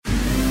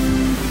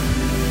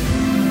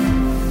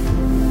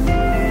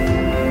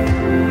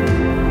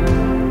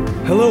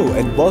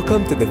and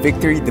welcome to the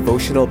Victory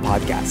Devotional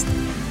Podcast.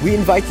 We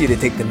invite you to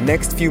take the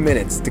next few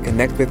minutes to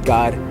connect with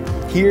God,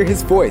 hear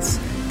His voice,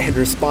 and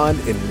respond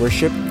in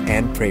worship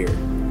and prayer.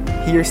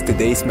 Here's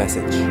today's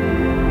message.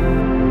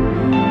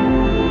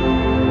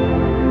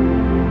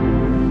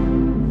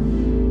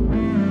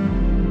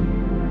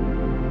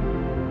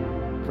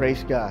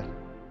 Praise God.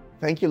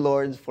 Thank you,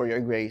 Lord, for your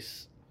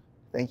grace.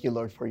 Thank you,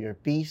 Lord, for your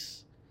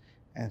peace.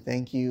 And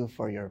thank you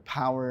for your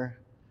power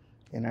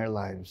in our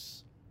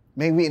lives.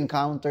 May we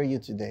encounter you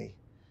today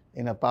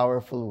in a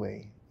powerful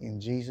way.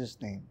 In Jesus'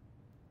 name,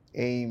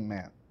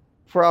 amen.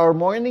 For our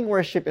morning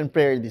worship and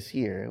prayer this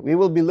year, we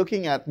will be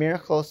looking at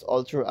miracles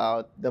all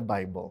throughout the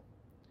Bible.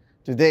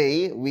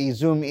 Today, we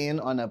zoom in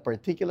on a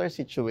particular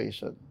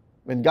situation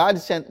when God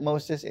sent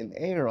Moses and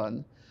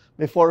Aaron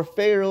before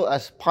Pharaoh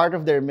as part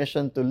of their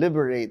mission to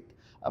liberate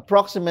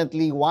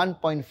approximately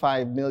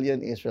 1.5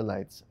 million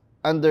Israelites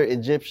under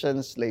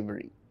Egyptian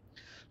slavery.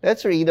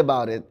 Let's read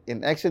about it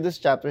in Exodus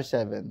chapter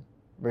 7,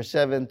 verse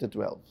 7 to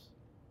 12.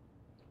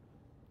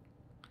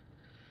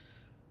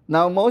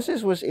 Now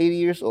Moses was 80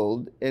 years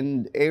old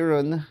and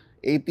Aaron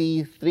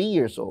 83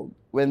 years old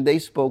when they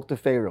spoke to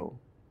Pharaoh.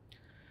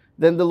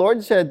 Then the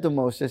Lord said to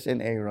Moses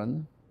and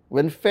Aaron,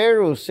 "When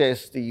Pharaoh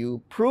says to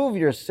you, 'Prove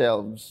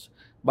yourselves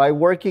by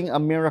working a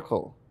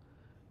miracle,'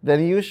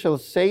 then you shall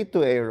say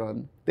to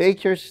Aaron,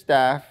 'Take your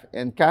staff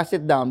and cast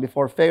it down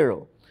before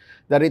Pharaoh,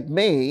 that it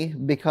may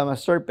become a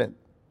serpent.'"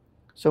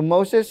 So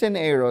Moses and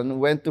Aaron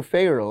went to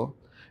Pharaoh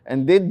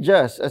and did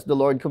just as the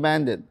Lord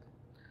commanded.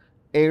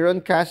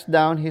 Aaron cast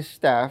down his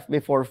staff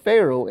before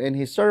Pharaoh and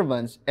his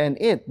servants, and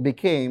it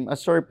became a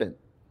serpent.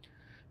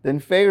 Then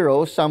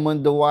Pharaoh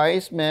summoned the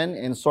wise men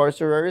and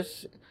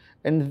sorcerers,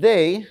 and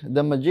they,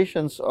 the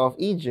magicians of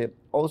Egypt,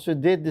 also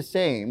did the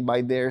same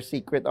by their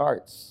secret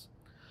arts.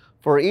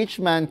 For each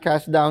man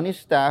cast down his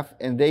staff,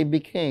 and they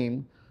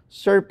became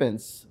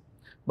serpents.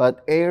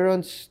 But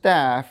Aaron's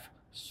staff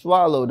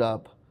swallowed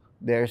up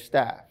their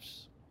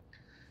staffs.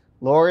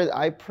 Lord,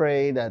 I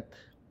pray that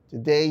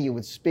today you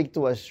would speak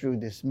to us through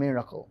this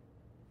miracle.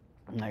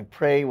 And I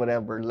pray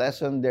whatever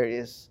lesson there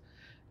is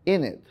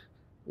in it,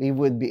 we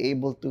would be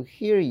able to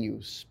hear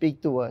you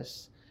speak to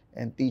us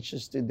and teach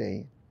us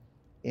today.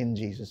 In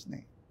Jesus'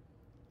 name,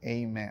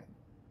 amen.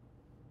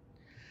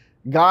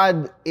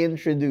 God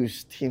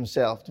introduced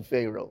himself to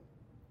Pharaoh.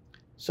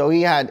 So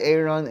he had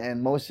Aaron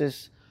and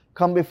Moses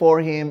come before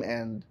him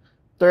and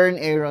turn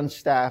Aaron's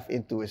staff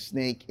into a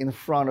snake in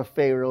front of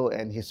Pharaoh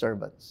and his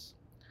servants.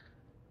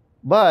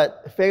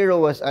 But Pharaoh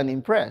was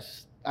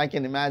unimpressed. I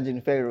can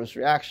imagine Pharaoh's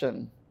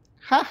reaction.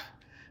 "Ha!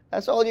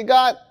 That's all you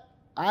got?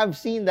 I've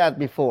seen that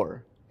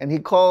before." And he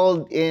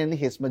called in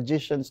his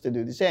magicians to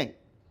do the same.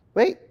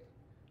 Wait,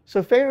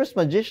 so Pharaoh's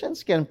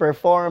magicians can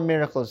perform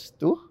miracles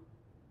too?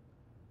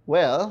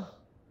 Well,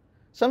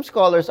 some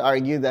scholars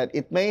argue that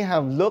it may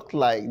have looked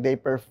like they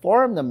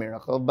performed a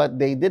miracle, but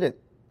they didn't.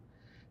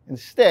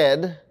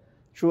 Instead,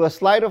 through a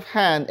sleight of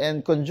hand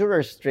and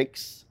conjurer's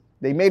tricks,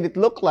 they made it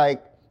look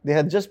like they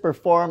had just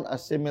performed a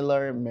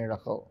similar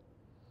miracle.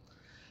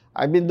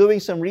 I've been doing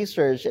some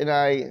research and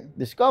I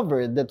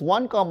discovered that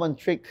one common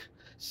trick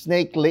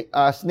snake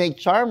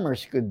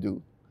charmers could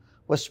do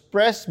was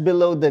press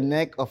below the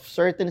neck of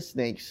certain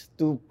snakes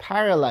to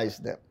paralyze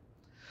them.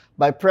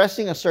 By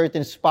pressing a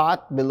certain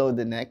spot below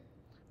the neck,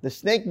 the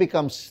snake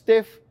becomes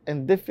stiff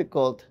and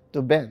difficult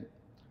to bend,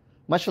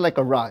 much like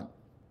a rod.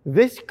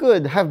 This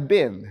could have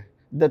been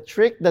the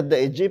trick that the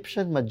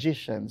Egyptian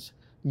magicians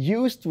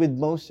used with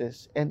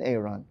Moses and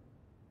Aaron.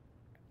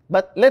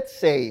 But let's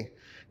say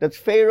that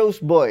Pharaoh's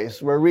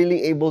boys were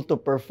really able to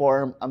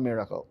perform a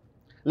miracle.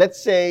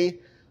 Let's say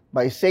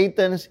by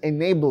Satan's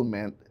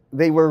enablement,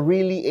 they were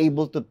really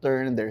able to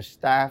turn their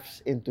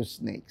staffs into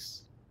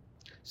snakes.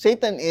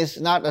 Satan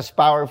is not as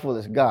powerful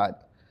as God,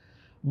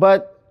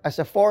 but as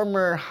a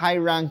former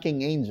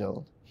high-ranking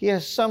angel, he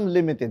has some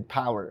limited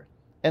power.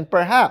 And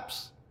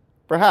perhaps,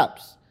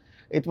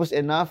 it was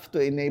enough to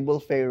enable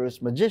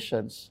Pharaoh's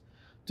magicians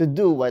to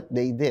do what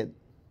they did.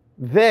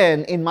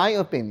 Then, in my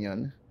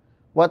opinion,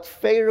 what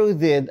Pharaoh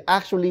did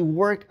actually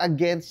worked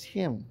against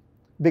him,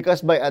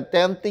 because by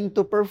attempting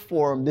to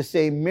perform the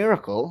same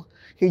miracle,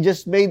 he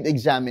just made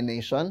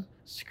examination,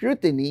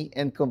 scrutiny,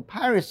 and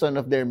comparison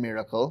of their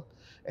miracle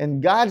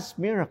and God's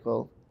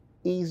miracle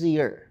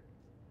easier.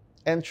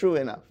 And true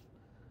enough,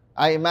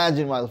 I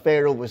imagine while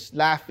Pharaoh was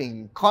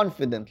laughing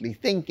confidently,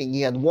 thinking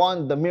he had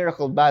won the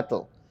miracle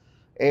battle,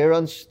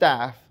 Aaron's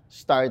staff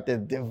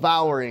started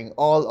devouring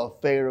all of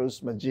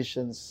Pharaoh's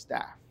magician's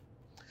staff,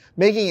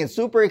 making it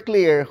super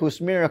clear whose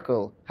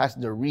miracle has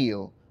the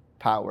real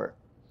power.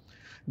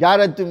 God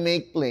had to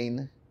make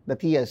plain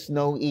that he has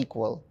no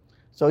equal,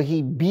 so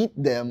he beat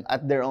them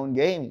at their own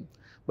game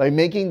by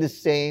making the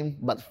same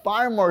but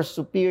far more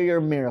superior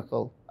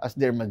miracle as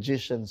their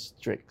magician's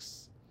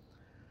tricks.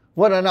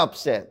 What an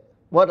upset!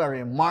 What a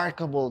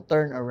remarkable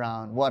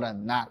turnaround! What a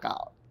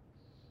knockout!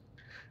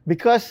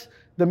 Because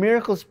the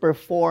miracles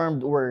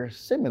performed were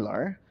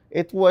similar,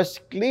 it was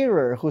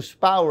clearer whose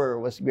power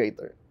was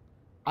greater.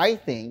 I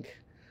think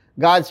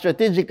God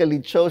strategically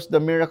chose the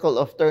miracle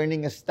of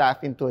turning a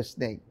staff into a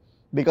snake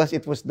because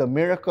it was the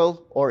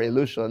miracle or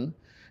illusion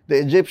the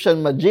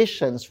Egyptian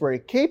magicians were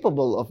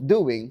capable of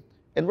doing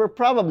and were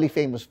probably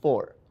famous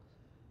for.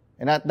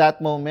 And at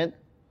that moment,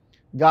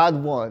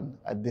 God won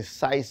a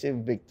decisive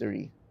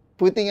victory,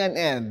 putting an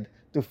end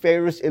to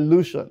Pharaoh's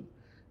illusion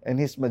and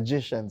his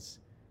magician's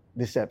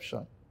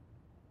deception.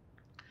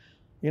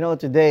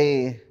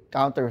 Today,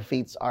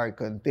 counterfeits are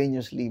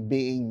continuously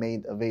being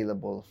made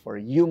available for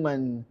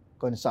human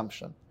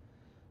consumption.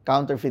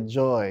 Counterfeit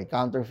joy,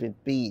 counterfeit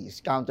peace,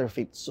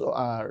 counterfeit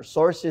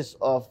sources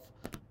of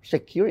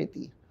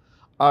security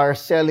are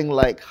selling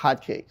like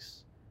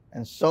hotcakes.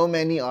 And so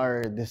many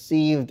are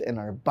deceived and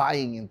are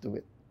buying into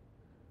it.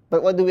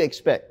 But what do we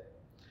expect?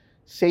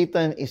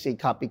 Satan is a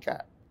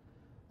copycat,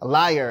 a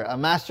liar, a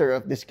master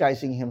of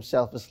disguising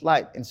himself as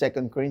light. In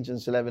 2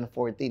 Corinthians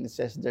 11:14, it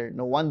says there,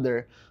 "No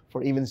wonder,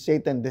 for even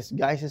Satan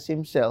disguises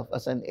himself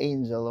as an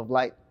angel of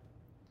light."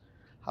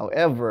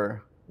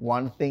 However,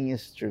 one thing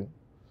is true.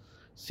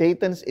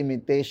 Satan's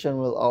imitation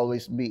will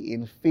always be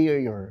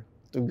inferior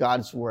to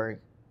God's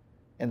work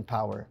and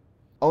power.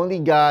 Only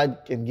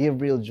God can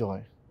give real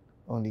joy.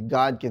 Only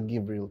God can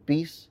give real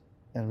peace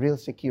and real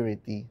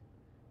security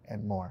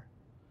and more.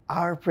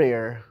 Our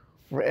prayer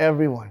for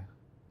everyone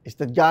is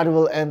that God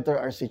will enter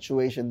our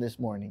situation this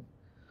morning,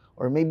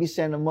 or maybe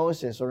send a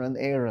Moses or an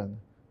Aaron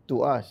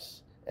to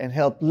us and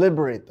help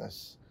liberate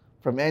us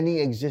from any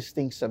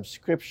existing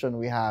subscription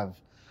we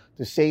have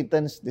to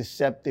Satan's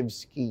deceptive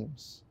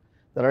schemes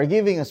that are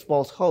giving us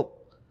false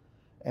hope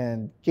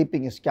and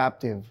keeping us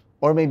captive,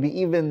 or maybe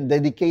even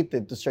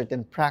dedicated to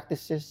certain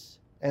practices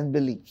and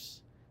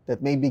beliefs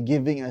that may be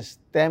giving us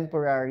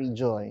temporary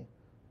joy,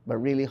 but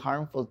really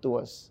harmful to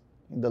us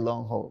in the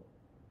long haul.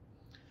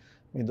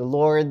 May the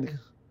Lord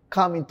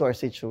come into our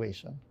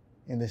situation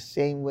in the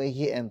same way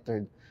He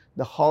entered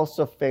the halls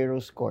of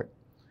Pharaoh's court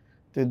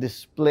to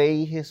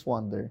display His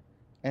wonder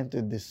and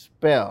to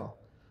dispel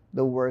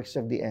the works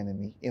of the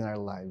enemy in our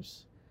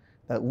lives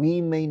that we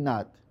may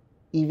not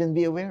even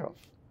be aware of.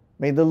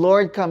 May the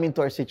Lord come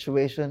into our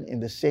situation in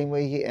the same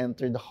way He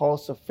entered the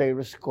halls of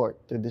Pharaoh's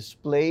court to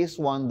display His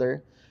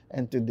wonder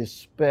and to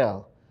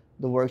dispel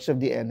the works of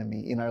the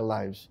enemy in our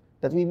lives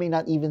that we may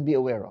not even be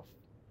aware of.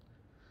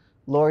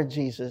 Lord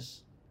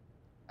Jesus,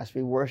 as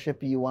we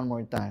worship You one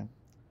more time,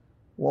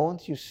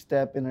 won't You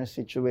step in our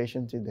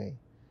situation today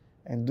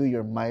and do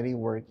Your mighty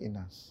work in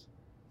us?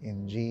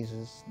 In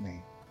Jesus'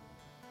 name.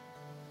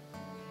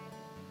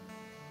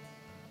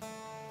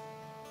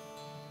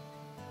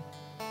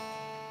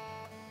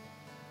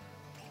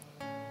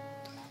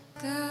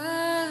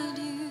 God,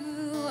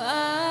 You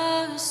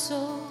are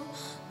so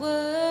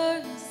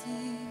worthy.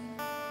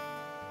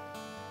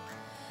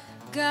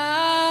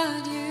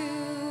 God,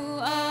 You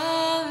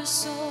are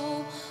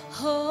so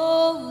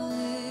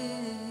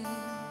holy.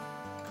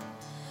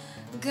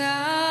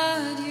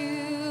 God,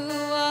 You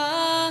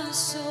are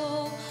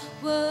so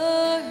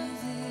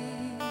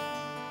worthy.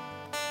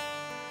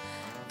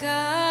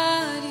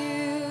 God,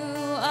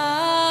 You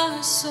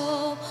are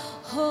so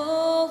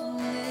holy.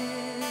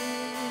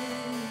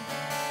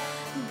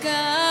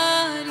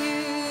 God,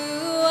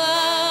 You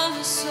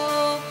are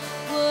so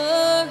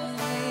worthy.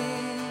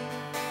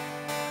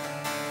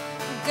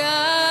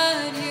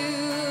 God,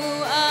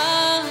 You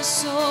are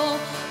so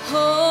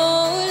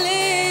holy.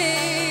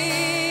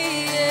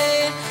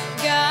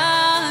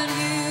 God,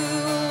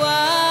 You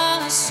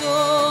are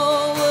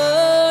so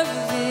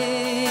worthy.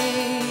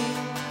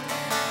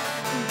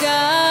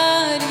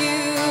 God,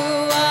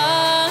 You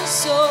are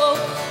so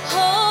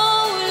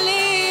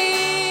holy.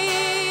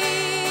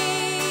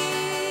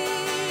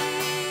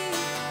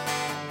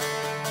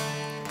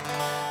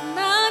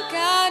 My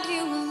God,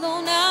 You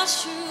alone are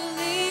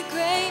truly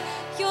great.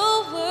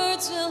 Your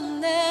words will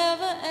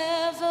never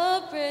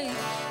ever break.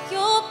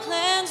 Your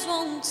plans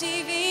won't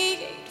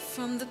deviate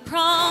from the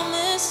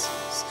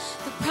promises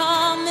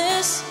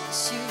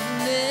You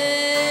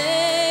made.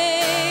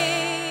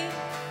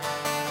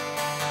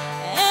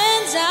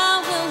 And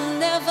I will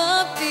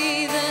never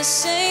be the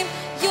same.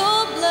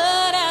 Your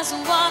blood has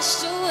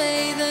washed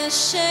away the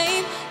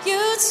shame.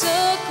 You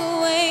took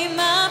away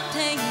my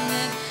pain,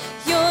 and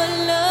Your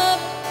love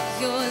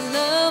will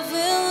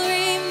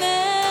remain.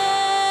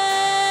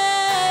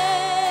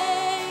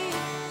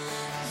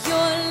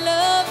 Your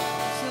love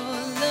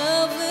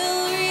will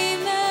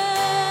remain.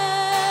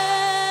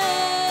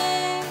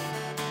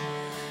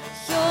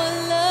 Your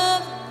love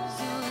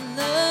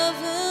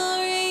will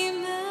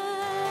remain.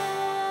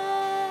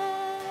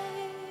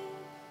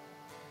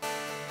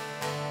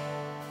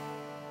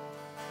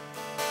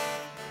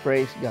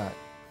 Praise God.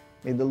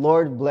 May the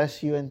Lord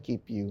bless you and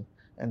keep you,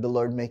 and the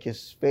Lord make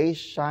His face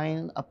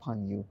shine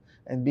upon you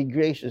and be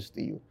gracious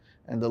to you,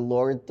 and the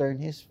Lord turn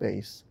His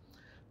face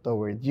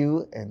toward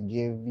you and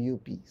give you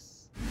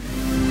peace.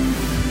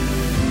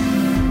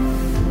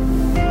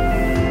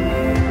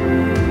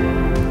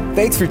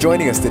 Thanks for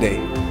joining us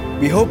today.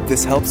 We hope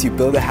this helps you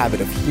build a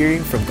habit of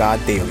hearing from God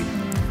daily.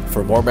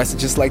 For more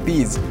messages like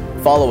these,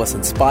 follow us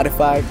on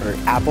Spotify or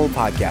Apple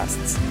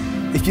Podcasts.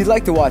 If you'd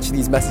like to watch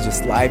these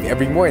messages live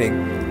every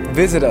morning,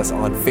 Visit us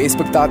on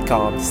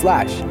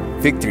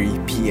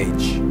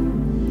facebook.com/victoryph.